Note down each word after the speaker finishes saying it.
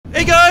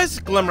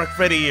guys, Glamrock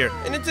Freddy here,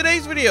 and in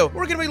today's video,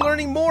 we're gonna be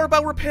learning more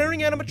about repairing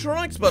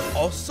animatronics, but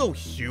also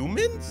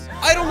humans?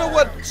 I don't know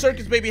what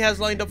Circus Baby has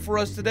lined up for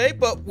us today,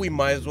 but we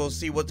might as well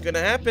see what's gonna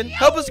happen.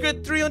 Help us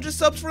get 300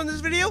 subs from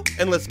this video,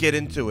 and let's get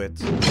into it.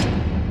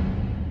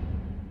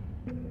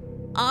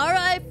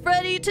 Alright,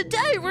 Freddy,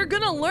 today we're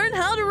gonna learn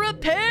how to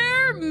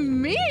repair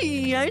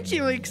me. Aren't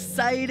you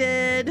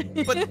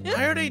excited? But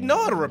I already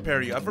know how to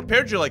repair you. I've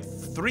repaired you like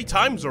 3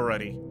 times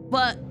already.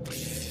 What?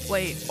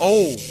 Wait.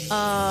 Oh.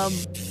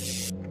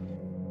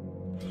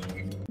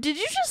 Did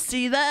you just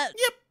see that?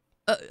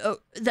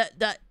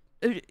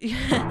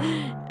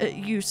 Yep.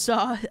 You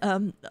saw,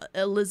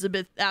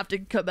 Elizabeth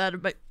Afton come out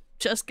of my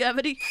chest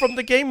cavity? From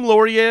the game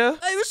lore, yeah.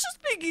 I was just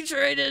making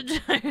sure I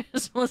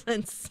just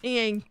wasn't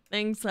seeing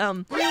things,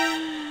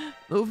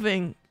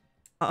 moving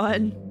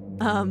on.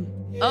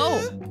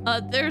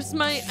 There's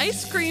my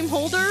ice cream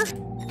holder.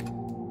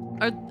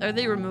 Are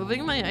they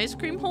removing my ice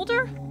cream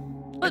holder?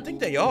 I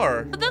think they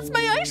are. But that's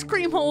my ice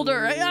cream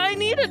holder. I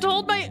need it to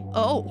hold my,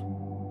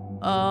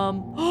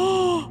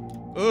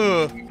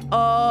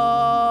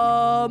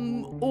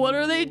 what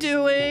are they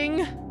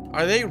doing?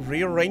 Are they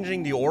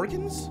rearranging the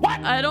organs? What?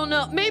 I don't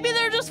know. Maybe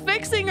they're just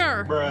fixing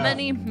her. Bruh.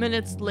 Many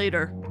minutes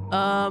later.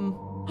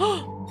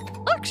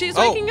 Look, she's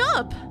waking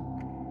up.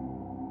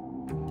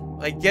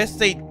 I guess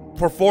they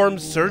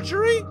performed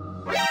surgery?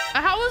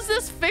 How is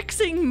this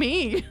fixing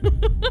me?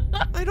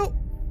 I don't...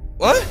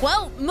 What?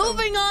 Well,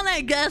 moving on,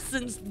 I guess,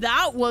 since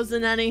that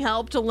wasn't any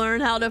help to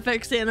learn how to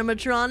fix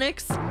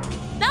animatronics.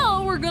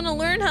 Now we're gonna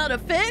learn how to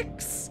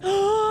fix...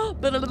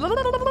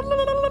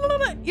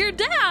 your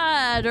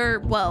dad, or,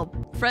 well,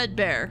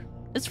 Fredbear.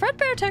 Is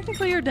Fredbear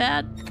technically your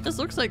dad? This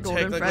looks like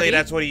Golden Freddy. Technically,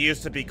 that's what he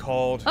used to be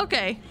called.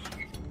 Okay.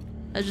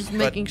 I was just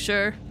making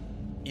sure.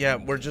 Yeah,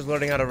 we're just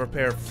learning how to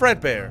repair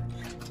Fredbear.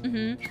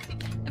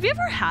 Have you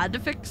ever had to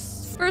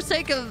fix, for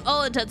sake of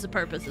all intents and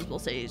purposes, we'll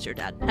say he's your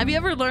dad. Have you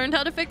ever learned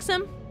how to fix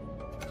him?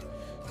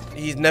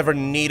 He's never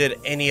needed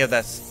any of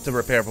that to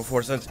repair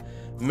before, since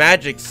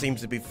magic seems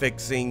to be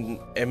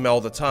fixing him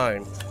all the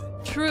time.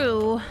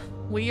 True.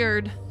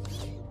 Weird.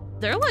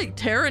 They're like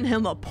tearing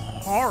him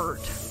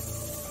apart.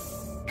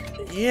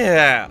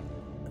 Yeah.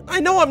 I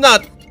know I'm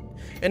not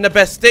in the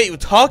best state of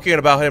talking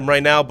about him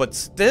right now, but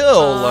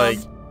still, like...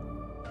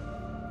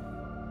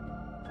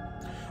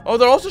 Oh,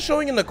 they're also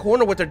showing in the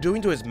corner what they're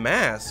doing to his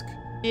mask.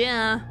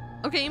 Yeah.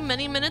 Okay,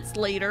 many minutes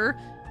later,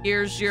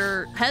 here's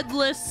your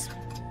headless,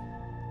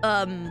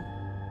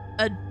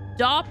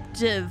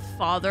 adoptive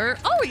father.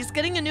 Oh, he's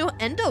getting a new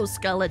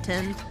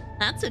endoskeleton.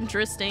 That's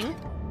interesting.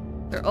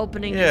 They're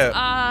opening his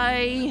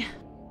eye.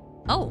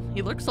 Oh,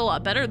 he looks a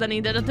lot better than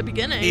he did at the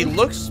beginning. He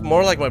looks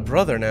more like my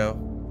brother now.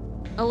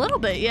 A little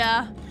bit,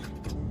 yeah.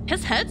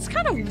 His head's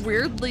kind of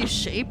weirdly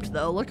shaped,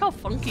 though. Look how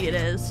funky it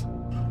is.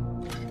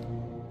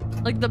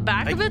 Like, the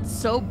back of it's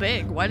so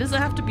big. Why does it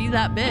have to be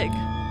that big?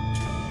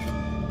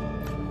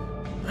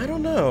 I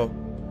don't know.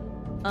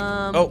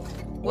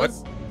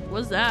 What's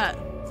that?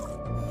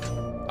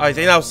 I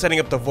think I was setting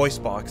up the voice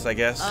box, I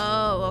guess.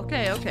 Oh,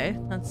 okay.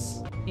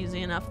 That's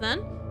easy enough then.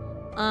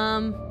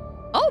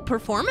 Oh,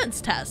 performance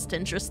test.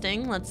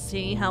 Interesting. Let's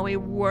see how he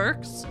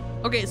works.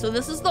 Okay, so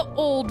this is the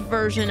old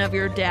version of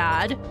your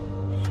dad.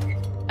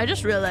 I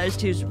just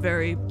realized he's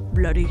very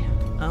bloody.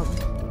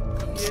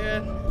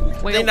 Yeah.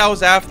 Wait, I think that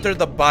was after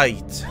the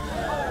bite.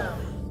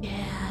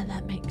 Yeah,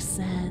 that makes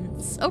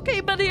sense. Okay,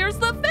 but here's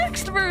the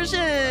fixed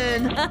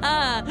version.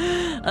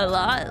 A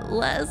lot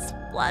less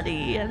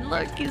bloody. And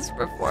look, he's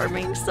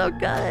performing so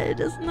good.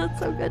 Isn't that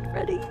so good,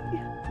 Freddy?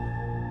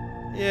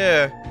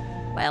 Yeah.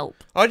 Well,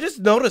 I just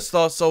noticed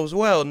also as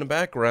well in the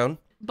background.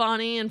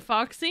 Bonnie and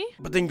Foxy?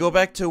 But then go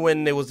back to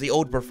when it was the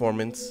old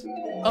performance.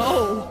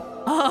 Oh.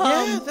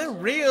 Yeah, they're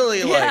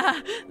really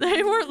yeah,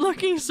 they weren't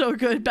looking so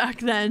good back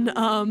then.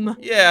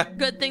 Yeah.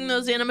 Good thing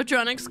those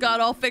animatronics got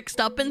all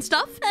fixed up and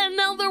stuff, and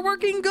now they're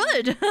working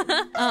good.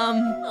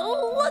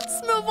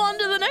 Let's move on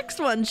to the next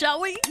one, shall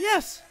we?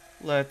 Yes.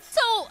 Let's.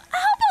 So, how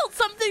about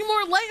something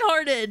more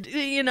lighthearted?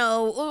 You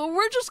know,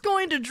 we're just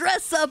going to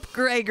dress up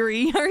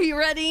Gregory. Are you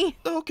ready?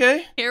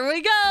 Okay. Here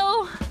we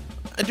go.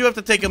 I do have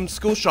to take him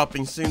school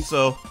shopping soon,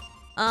 so.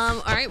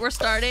 All right, we're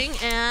starting,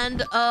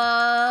 and,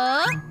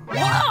 whoa!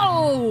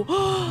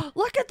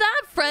 Look at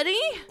that, Freddy!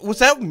 Was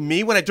that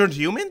me when I turned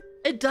human?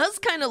 It does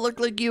kind of look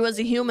like you as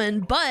a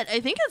human, but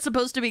I think it's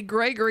supposed to be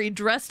Gregory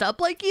dressed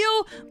up like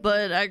you,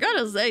 but I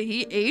gotta say,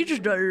 he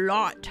aged a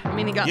lot. I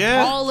mean, he got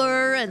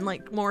taller and,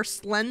 like, more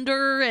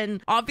slender,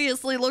 and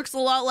obviously looks a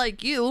lot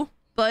like you,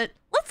 but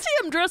let's see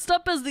him dressed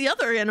up as the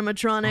other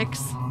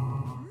animatronics.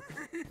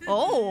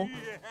 Oh.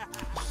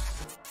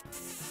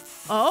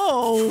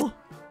 Oh.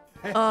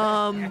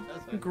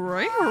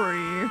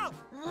 Gregory.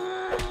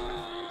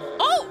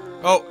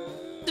 Oh!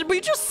 Did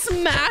we just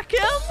smack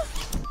him?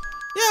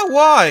 Yeah,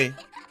 why?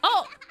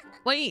 Oh,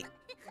 wait.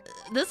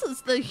 This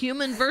is the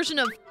human version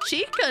of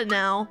Chica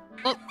now.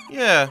 Oh.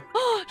 Yeah.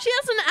 Oh, she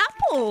has an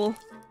apple.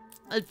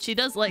 She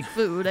does like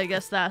food. I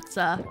guess that's,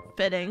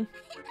 fitting.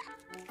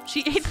 She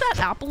ate that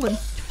apple in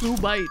 2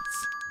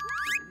 bites.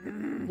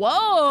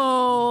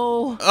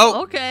 Whoa.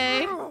 Oh.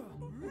 Okay.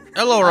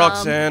 Hello,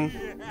 Roxanne.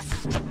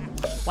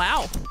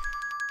 Wow.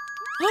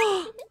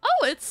 Oh,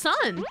 it's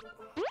Sun.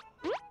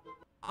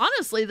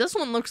 Honestly, this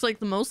one looks like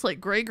the most like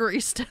Gregory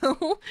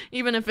still,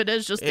 even if it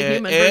is just the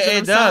human version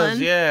of Sun. It does,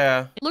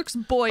 yeah. It looks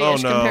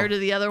boyish compared to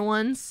the other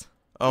ones.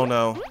 Oh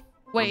no.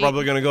 Wait. We're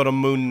probably gonna go to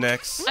Moon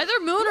next. Either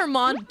Moon or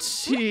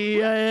Monty.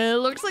 It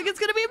looks like it's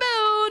gonna be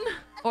Moon.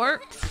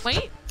 Or,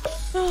 wait.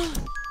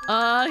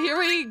 Here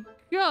we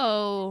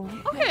go.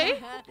 Okay.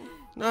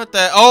 Not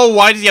that. Oh,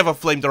 why does he have a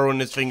flamethrower in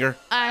his finger?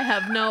 I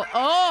have no.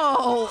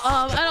 Oh,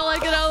 I don't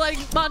like it. I don't like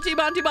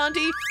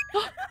Monty.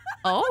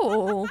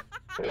 Oh.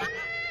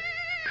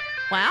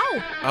 Wow.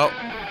 Oh.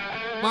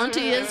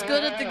 Monty is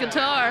good at the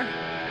guitar.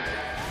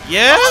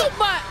 Yeah? Oh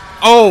my.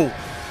 Oh.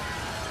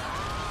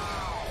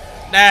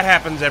 That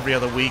happens every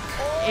other week.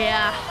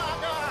 Yeah.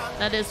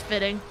 That is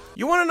fitting.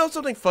 You want to know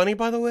something funny,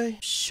 by the way?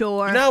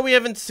 Sure. Now we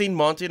haven't seen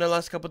Monty in the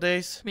last couple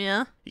days.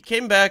 Yeah. He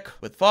came back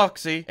with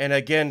Foxy and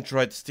again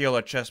tried to steal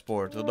our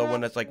chessboard, the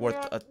one that's like worth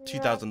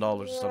 $2,000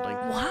 or something.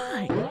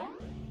 Why?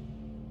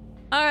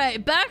 All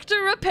right, back to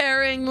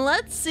repairing.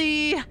 Let's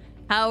see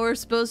how we're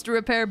supposed to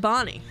repair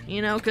Bonnie.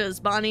 You know, because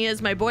Bonnie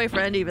is my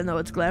boyfriend, even though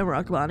it's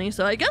Glamrock Bonnie.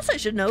 So I guess I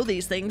should know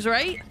these things,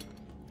 right?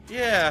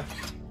 Yeah.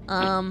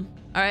 All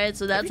right,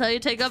 so that's how you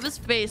take off his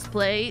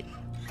faceplate.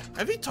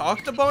 Have you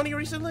talked to Bonnie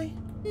recently?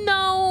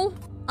 No.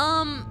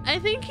 I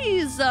think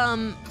he's,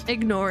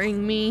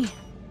 ignoring me.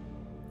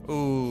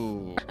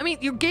 Ooh. I mean,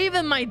 you gave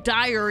him my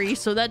diary,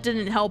 so that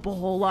didn't help a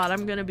whole lot,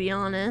 I'm gonna be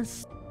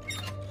honest.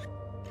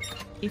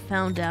 He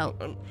found out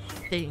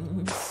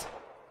things.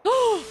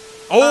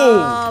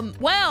 Oh!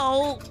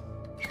 Well,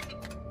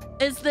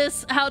 is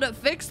this how to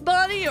fix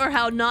Bonnie or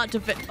how not to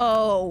fix?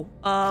 Oh,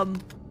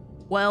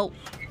 well.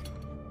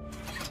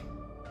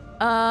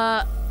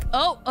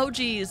 Oh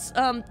geez.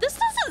 This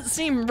doesn't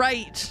seem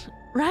right,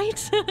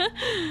 right?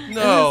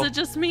 No. Is it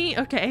just me?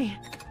 Okay.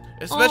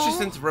 Especially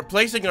since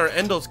replacing our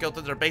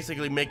endoskeletons are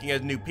basically making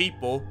us new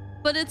people.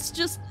 But it's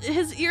just,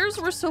 his ears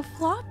were so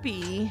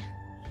floppy.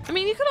 I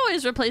mean, you could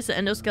always replace the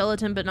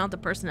endoskeleton, but not the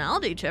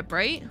personality chip,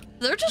 right?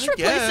 They're just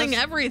replacing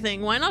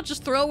everything. Why not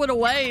just throw it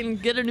away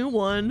and get a new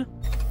one?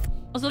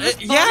 Also, this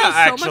phone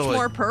is so much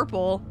more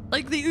purple.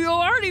 Like, you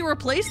already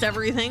replaced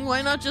everything.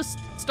 Why not just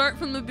start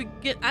from the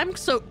beginning? I'm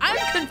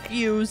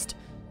confused.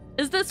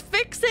 Is this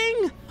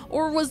fixing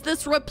or was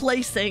this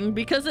replacing?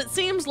 Because it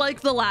seems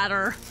like the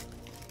latter.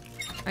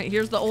 All right,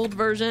 here's the old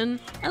version.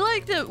 I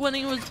liked it when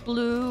he was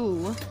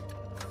blue.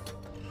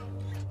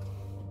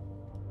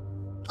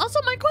 Also,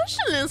 my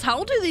question is,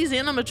 how do these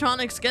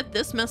animatronics get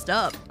this messed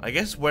up? I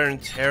guess wear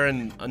and tear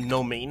and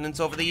no maintenance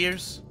over the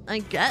years? I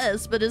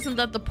guess, but isn't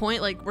that the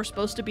point? Like, we're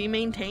supposed to be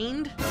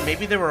maintained?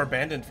 Maybe they were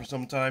abandoned for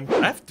some time.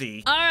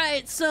 Lefty. All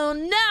right, so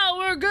now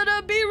we're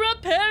gonna be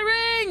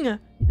repairing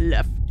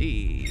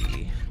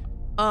Lefty.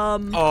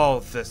 Oh,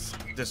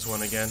 this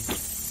one again.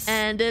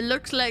 And it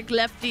looks like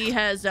Lefty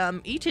has,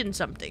 eaten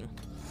something.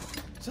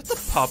 Is that the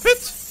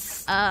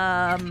puppet?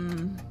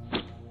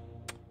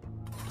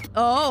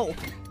 Oh.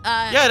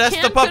 Yeah,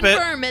 that's the puppet.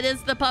 Confirm it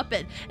is the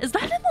puppet. Is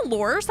that in the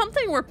lore or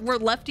something where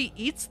Lefty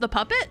eats the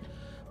puppet?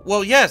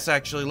 Well, yes,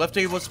 actually.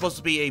 Lefty was supposed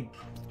to be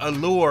a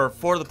lure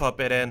for the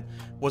puppet and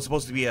was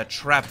supposed to be a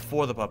trap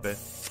for the puppet.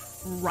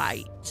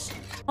 Right.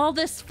 All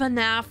this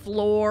FNAF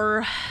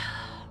lore.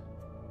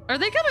 Are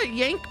they gonna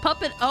yank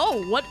puppet?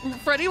 Oh, what?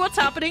 Freddy, what's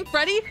happening?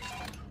 Freddy?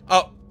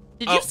 Oh.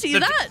 Did you see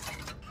that?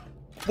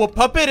 Well,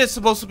 puppet is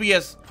supposed to be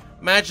as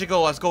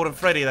magical as Golden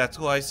Freddy, that's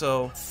why,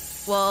 so...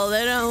 Well,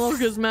 they don't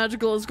look as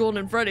magical as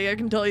Golden Freddy, I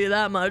can tell you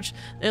that much.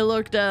 They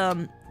looked,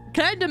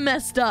 kinda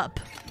messed up.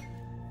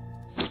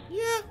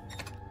 Yeah.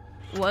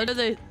 What are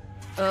they?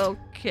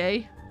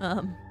 Okay,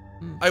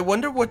 I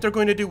wonder what they're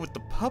going to do with the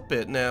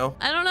puppet now.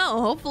 I don't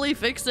know, hopefully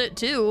fix it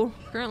too.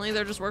 Currently,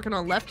 they're just working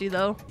on Lefty,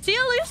 though. See,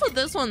 at least with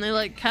this one, they,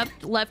 like,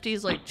 kept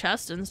Lefty's, like,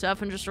 chest and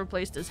stuff and just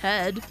replaced his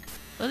head.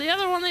 But the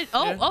other one, they...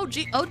 Oh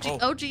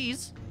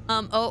geez.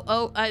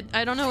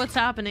 I don't know what's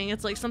happening.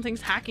 It's like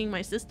something's hacking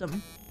my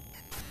system.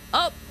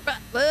 Oh,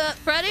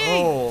 Freddy!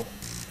 Oh.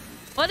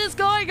 What is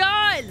going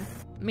on?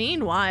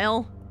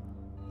 Meanwhile...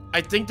 I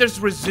think there's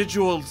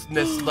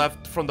residualness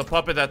left from the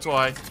puppet, that's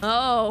why.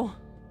 Oh.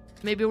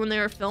 Maybe when they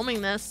were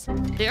filming this.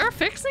 They are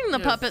fixing the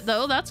puppet,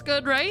 though. That's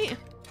good, right?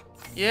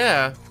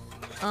 Yeah.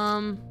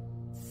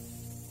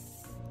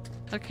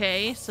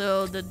 Okay,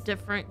 so the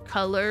different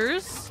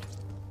colors.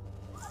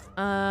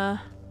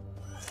 What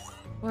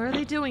are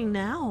they doing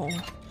now?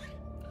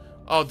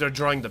 Oh, they're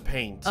drawing the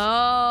paint.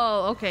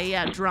 Oh, okay,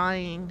 yeah,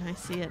 drying. I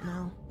see it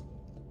now.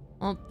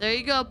 Well, there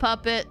you go,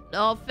 puppet.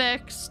 All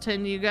fixed,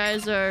 and you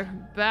guys are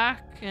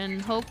back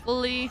and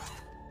hopefully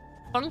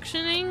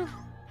functioning.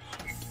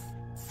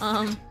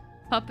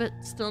 Puppet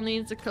still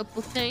needs a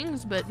couple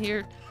things, but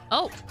here.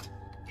 Oh.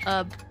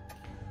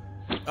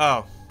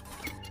 Oh.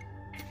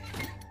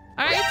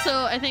 Alright,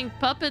 so I think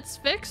Puppet's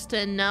fixed,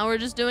 and now we're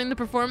just doing the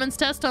performance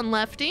test on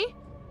Lefty.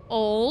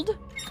 Old.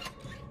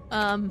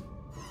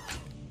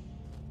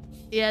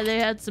 Yeah, they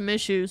had some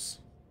issues.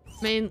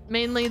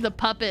 Mainly the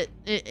puppet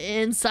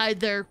inside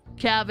their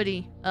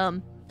cavity.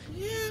 But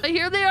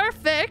here they are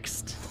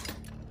fixed.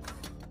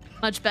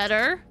 Much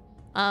better.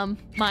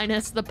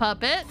 Minus the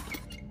puppet.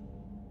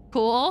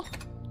 Cool.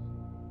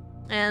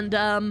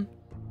 And,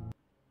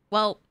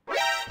 well,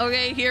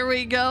 okay, here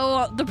we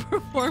go. The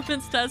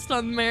performance test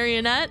on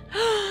Marionette.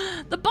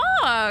 The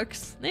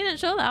box! They didn't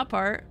show that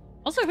part.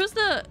 Also, who's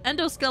the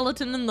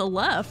endoskeleton in the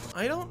left?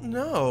 I don't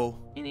know.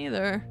 Me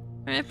neither.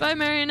 Alright, bye,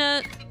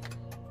 Marionette.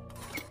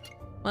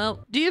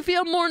 Well, do you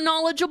feel more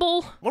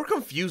knowledgeable? More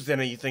confused than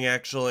anything,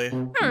 actually.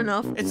 Fair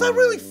enough. It's not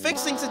really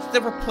fixing since they're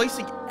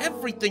replacing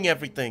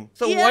everything.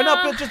 So why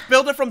not just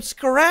build it from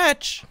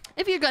scratch?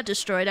 If you got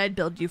destroyed, I'd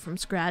build you from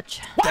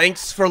scratch.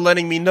 Thanks for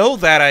letting me know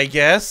that, I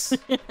guess.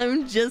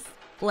 I'm just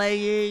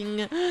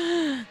playing.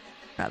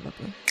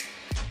 Probably.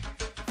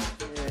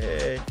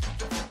 Hey.